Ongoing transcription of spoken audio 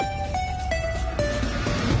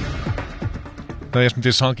Nou, eerst met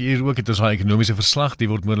die saak hier ook, het is haar ekonomiese verslag, die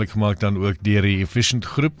word moontlik gemaak dan ook deur die Efficient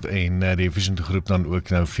Groep, en die Efficient Groep dan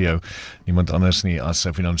ook nou vir jou niemand anders nie as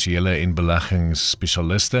 'n finansiële en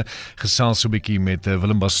beleggingsspesialiste. Gesels so 'n bietjie met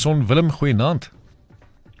Willem Basson. Willem, goeienaand.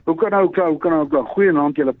 Hoe kan nou,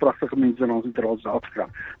 goeienaand julle pragtige mense in ons Suid-Afrika.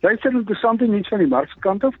 Daar is interessante nuus van die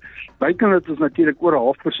markskant af. Buiten dat ons natuurlik oor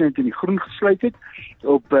 0,5% in die groen gesluit het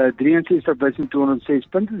op 63.206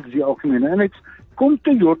 punte, dis die algemene indeks. Kom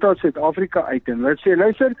Toyota Suid-Afrika uit en hulle sê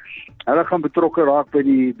luister, hulle gaan betrokke raak by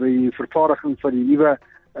die vervaardiging van die nuwe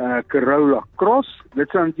Corolla Cross. Dit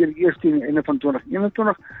sal natuurlik eers teen die einde van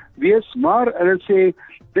 2021 wees, maar hulle sê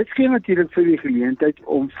dit gee natuurlik vir die geleentheid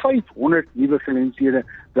om 500 nuwe geleenthede,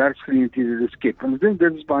 werksgeleenthede te skep. En ek dink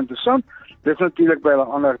dit is baie interessant. Dit is natuurlik by hulle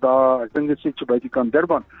ander daar, ek dink dit sit so by die kant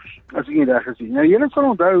Durban, as ek nie reg gesien. Nou julle sal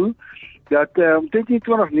onthou dat omtrent in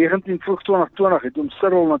 2019 vroeg 2020 het ons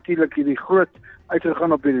Cyril natuurlik hierdie groot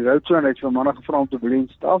uitgegaan op die roadshow en hy het vir manne gevra om te belê in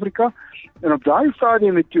Suid-Afrika. En op daai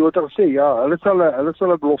stadium het Toyota gesê ja, hulle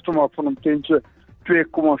sal 'n belofte maak van omtrent so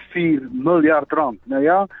 2,4 miljard rand. Nou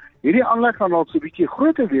ja, hierdie aanleg gaan dalk so 'n bietjie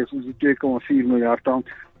groter wees as die 2,4 miljard rand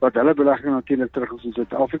wat hulle belegging natuurlik terug is in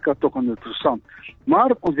Suid-Afrika, tog interessant.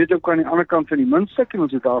 Maar ons weet ook aan die ander kant van die muntstuk en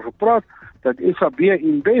ons het daar gepraat dat SAB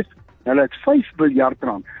Invest, hulle het 5 miljard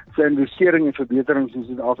rand vir investering en verbeterings in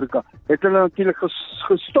Suid-Afrika, het hulle natuurlik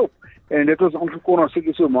gestop. En dit was aangekondig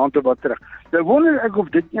seker so 'n maand of wat terug. Nou wonder ek of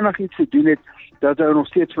dit enigiets te doen het dat hy nog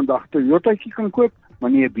steeds vandag Toyotaatjie kan koop, maar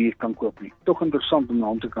nie 'n bier kan koop nie. Tog interessant om na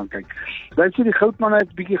hom te kan kyk. Dan sien die goudman het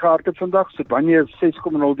 'n bietjie gehardloop vandag. Sibanye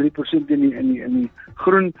 6,03% in die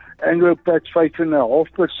groen, Anglo Patch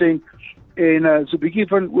 5,5%. En so 'n bietjie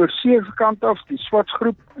van oorsee se kant af, die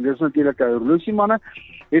Swartsgroep, en dis natuurlik 'n horlosiemanne,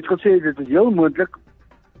 het gesê dit is heel moontlik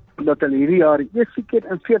dat hulle hierdie jaar die eerste keer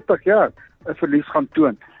in 40 jaar 'n verlies gaan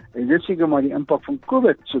toon. En dit seker maar die impak van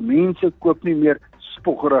COVID, so mense koop nie meer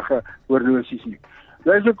spoggerige horlosies nie.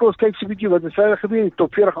 Luister, ons kyk so 'n bietjie wat het verder gebeur. Die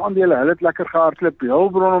top 40 aandele, hulle het lekker gehardloop. Die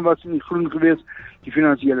hulpbronne was in die groen geweest. Die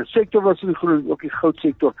finansiële sektor was in die groen, ook die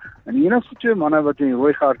goudsektor. En die enigste twee manne wat in die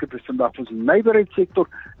rooi gehardloop is vandag was die nywerheidssektor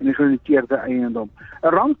en die genoteerde eiendom. 'n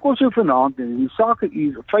Rand kos jou vanaand in die sake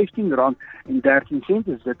uur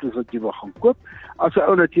R15.13, dit is wat jy wil gaan koop. As 'n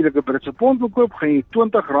ou natuurlik 'n Britse pond wil koop, gaan jy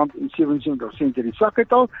R20.77 in die sak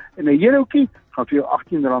uithaal en 'n eurotjie gaan vir jou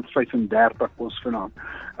R18.35 kos vanaand.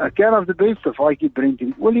 'n Can of the best of Haitjie Brent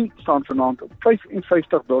en olie staan vanaand op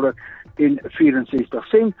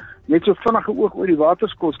 $55.64. Net so vinnige oog oor die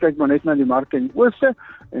waterskos, kyk maar net na die markte in die ooste,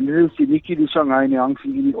 en dit is die Nikkei, die Shanghai en die Hang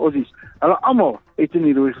Seng en die Aussies. Hulle almal het in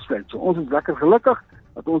die rooi gesluit. So ons is lekker gelukkig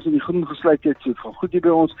dat ons in die groen gesluit het, so het gaan goed hier by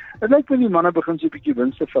ons. Dit lyk my die manne begin so 'n bietjie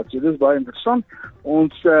wins te vat, so dit is baie interessant.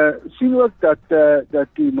 Ons sien ook dat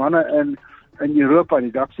die manne in Europa,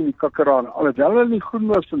 die DAX en die Kakkeraan, alhoewel hulle in die groen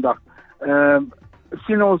was vandag,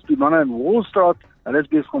 sien ons die manne in Wall Street, hulle is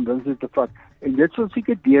besig om wins te vat, en dit sal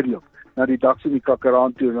seker deurloop na die DAX en die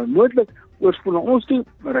Kakkeraan toe, en moontlik oorspoel na ons toe,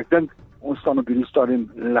 maar ek dink ons staan op hierdie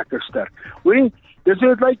stadium lekker sterk. Hoorie, dis hoe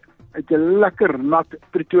dit lyk, uit 'n lekker nat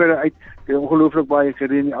Pretoria uit, het ongelooflik baie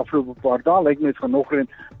gereën die afgelope paar dae, lyk net gaan nog reën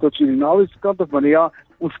tot Suriname se kant af, maar ja,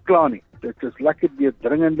 ons kla nie, dit is lekker deur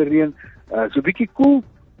dringende reën, so 'n bietjie koel,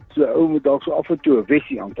 so ou moet dalk so af en toe 'n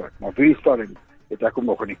vessie aantrek, maar vir die stadium het ek hom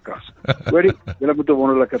nog in die kas. Hoorie, julle moet 'n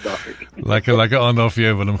wonderlike dag hê. Lekker aandag vir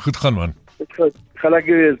jou, Willem. Goed gaan, man. Dit gaan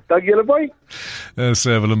lekker wees. Dank julle baie. Dis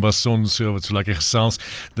Willem Basson, so wat so lekker gesels.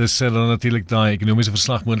 Dis dan natuurlik daai ekonomiese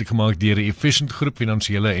verslag moontlik gemaak deur die Efficient Groep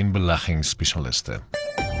finansiële en beleggingsspesialiste.